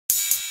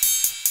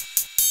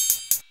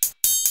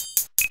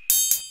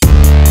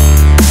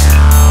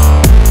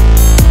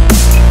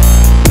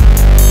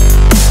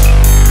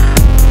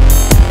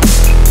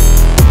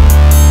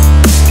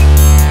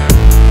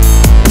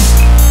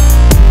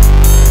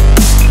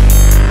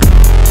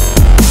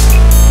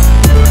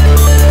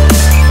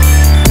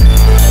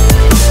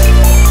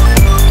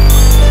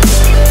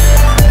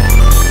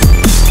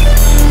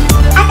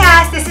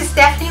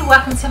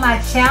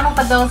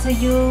For those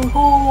of you who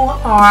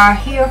are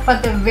here for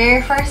the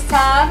very first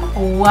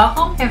time,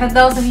 welcome. And for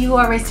those of you who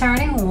are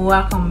returning,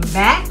 welcome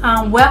back.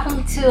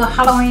 Welcome to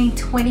Halloween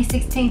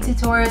 2016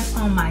 tutorials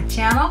on my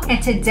channel.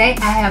 And today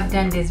I have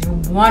done this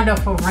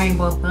wonderful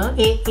rainbow look.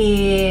 It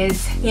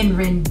is in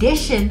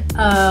rendition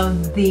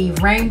of the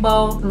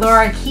rainbow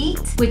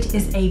Lorikeet, which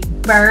is a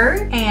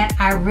bird. And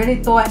I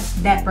really thought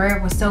that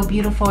bird was so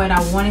beautiful, and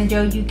I want to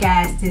show you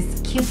guys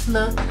this cute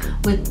look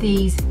with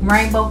these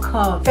rainbow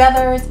colored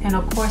feathers, and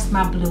of course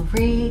my blue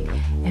wig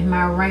and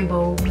my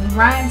rainbow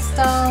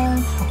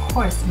rhinestones, of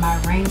course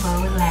my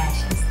rainbow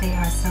lashes. They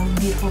are so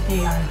beautiful.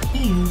 They are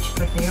huge,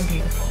 but they are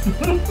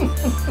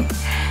beautiful.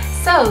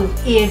 So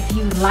if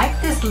you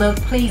like this look,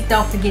 please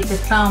don't forget the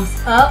thumbs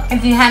up.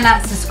 If you have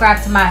not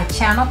subscribed to my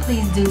channel,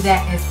 please do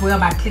that as well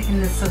by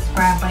clicking the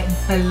subscribe button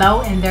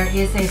below, and there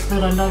is a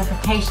little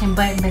notification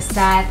button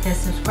beside the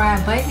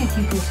subscribe button. If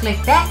you can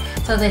click that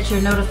so that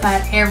you're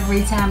notified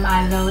every time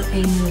I load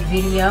a new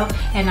video,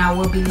 and I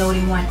will be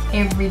loading one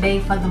every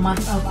day for the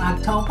month of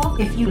October.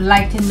 If you'd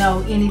like to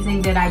know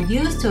anything that I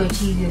use to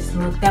achieve this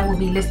look, that will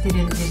be listed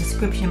in the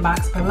description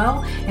box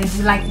below. And if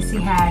you'd like to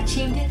see how I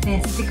achieved it,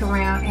 then stick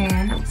around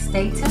and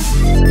stay tuned.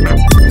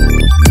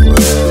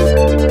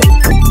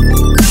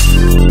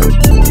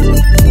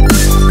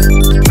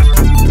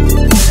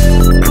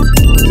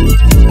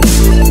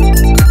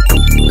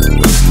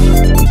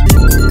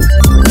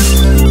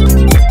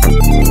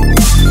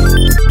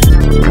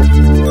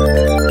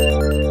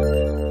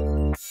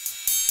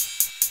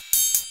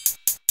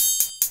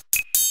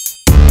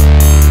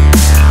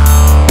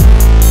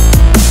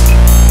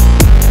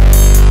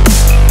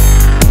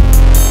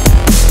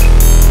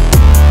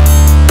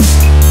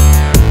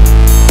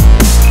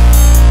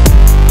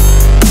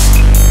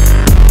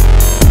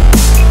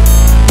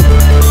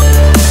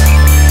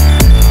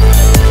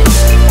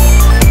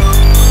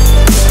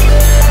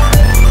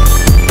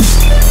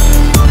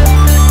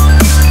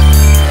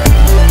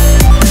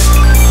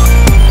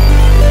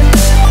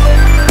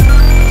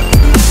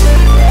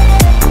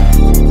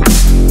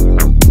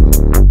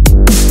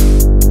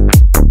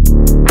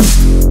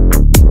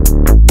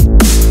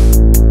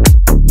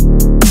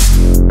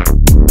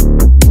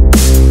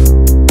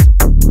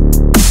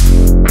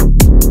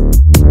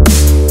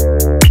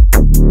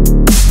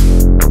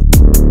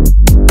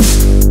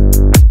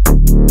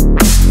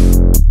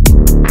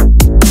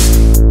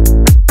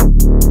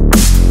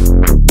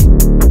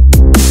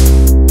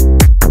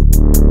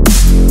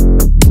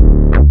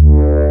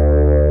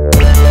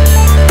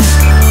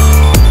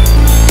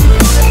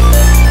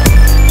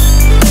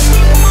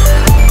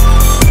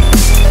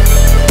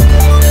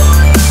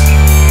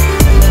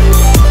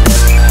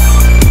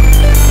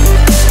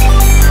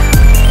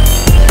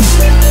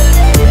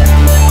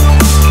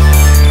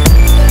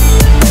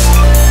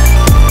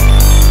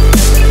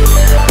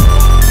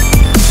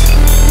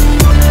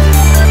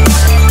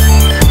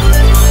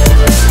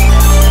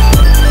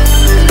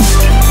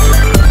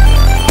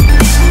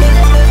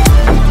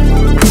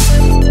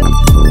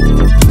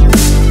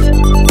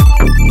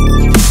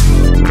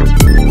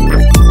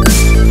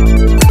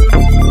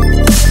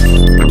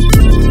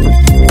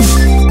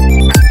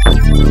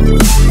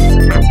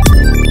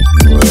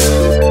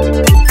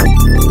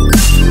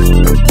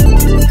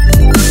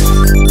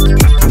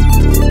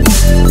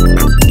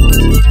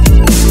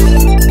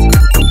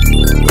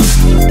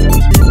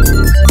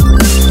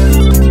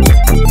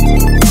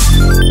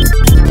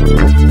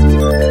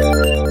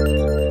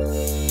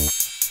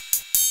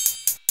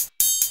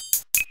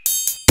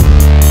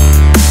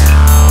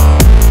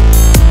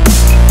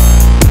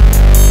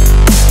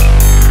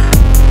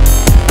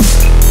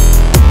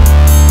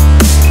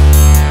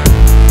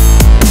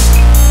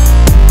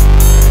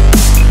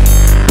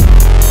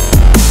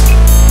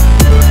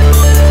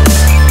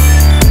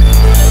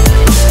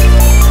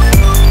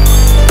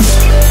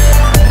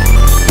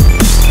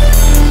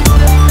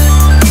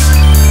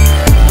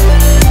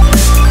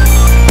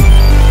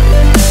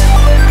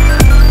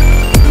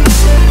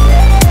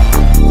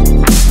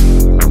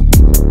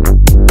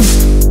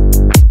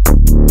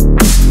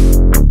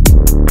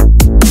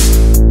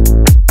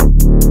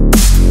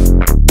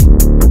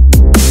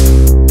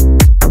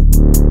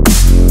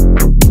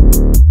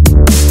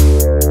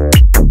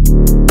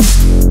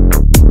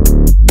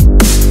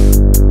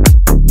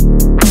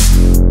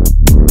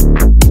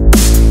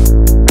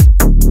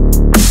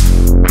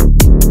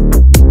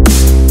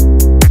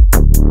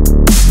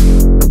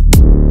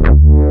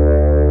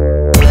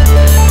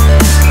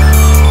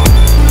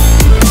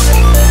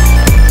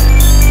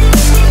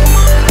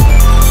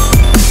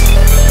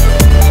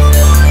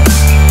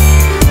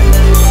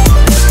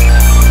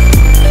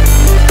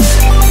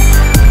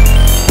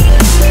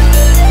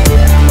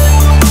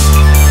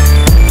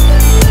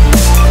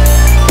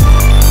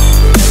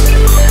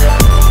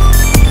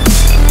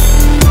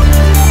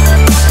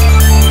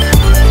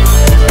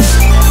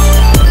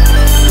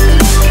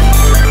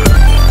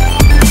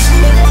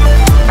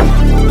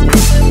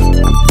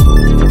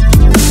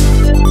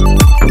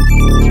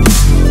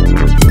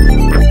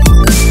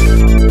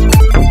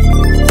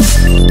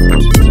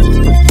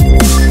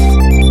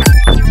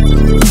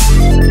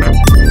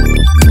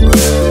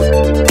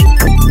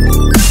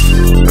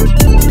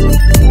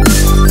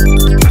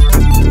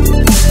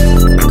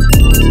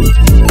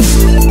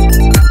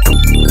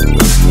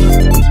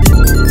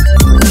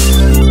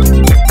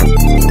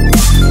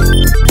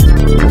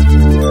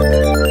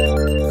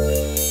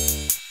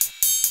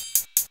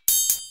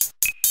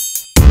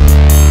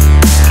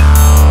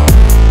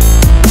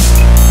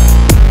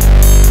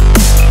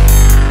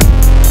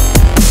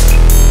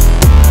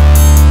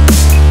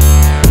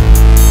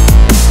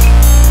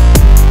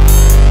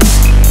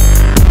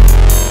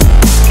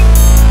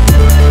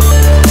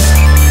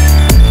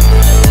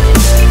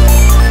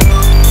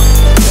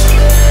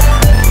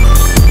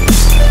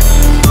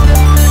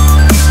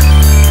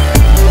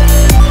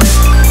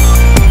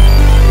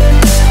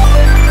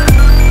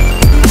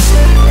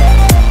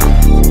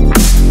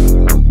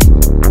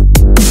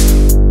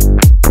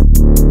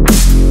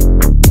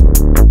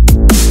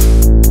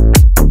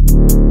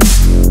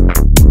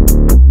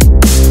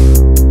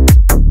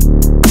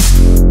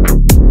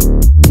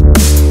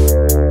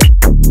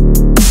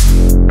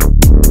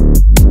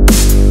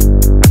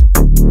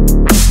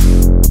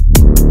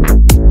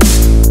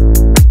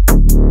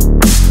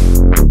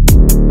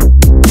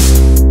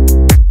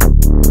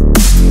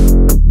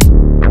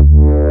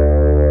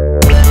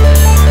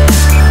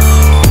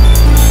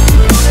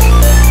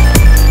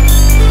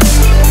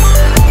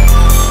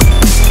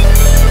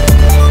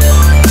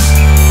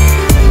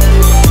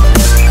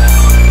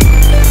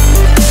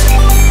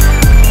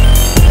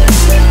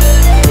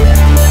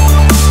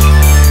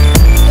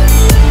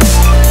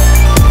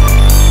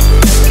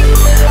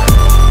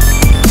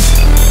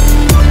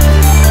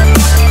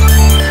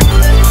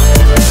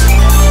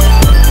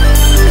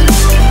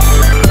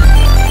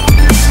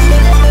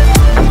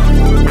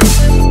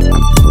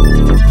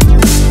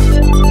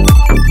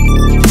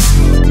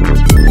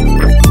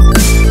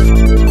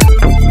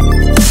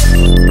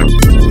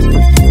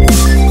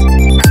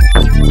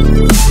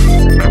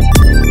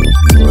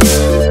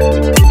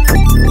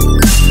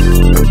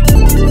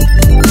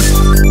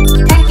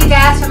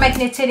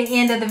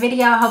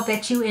 video. I hope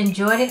that you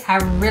enjoyed it. I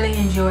really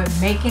enjoyed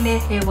making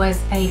it. It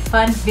was a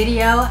fun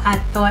video. I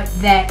thought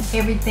that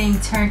everything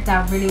turned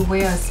out really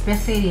well,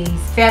 especially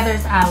these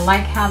feathers. I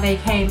like how they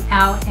came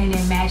out and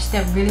it matched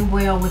up really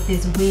well with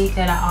this wig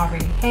that I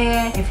already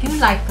had. If you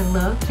like the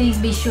look, please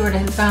be sure to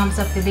thumbs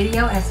up the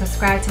video and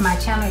subscribe to my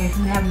channel if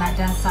you have not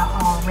done so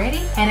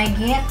already. And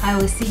again, I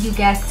will see you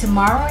guys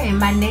tomorrow in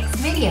my next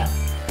video.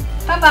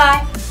 Bye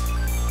bye.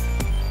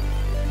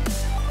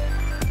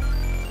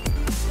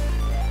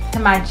 To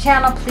my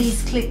channel,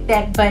 please click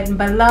that button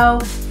below.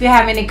 If you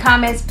have any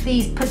comments,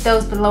 please put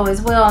those below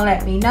as well and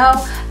let me know.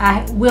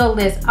 I will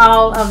list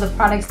all of the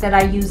products that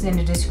I use in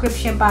the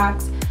description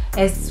box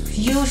as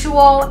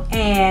usual.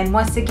 And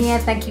once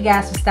again, thank you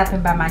guys for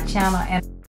stopping by my channel. And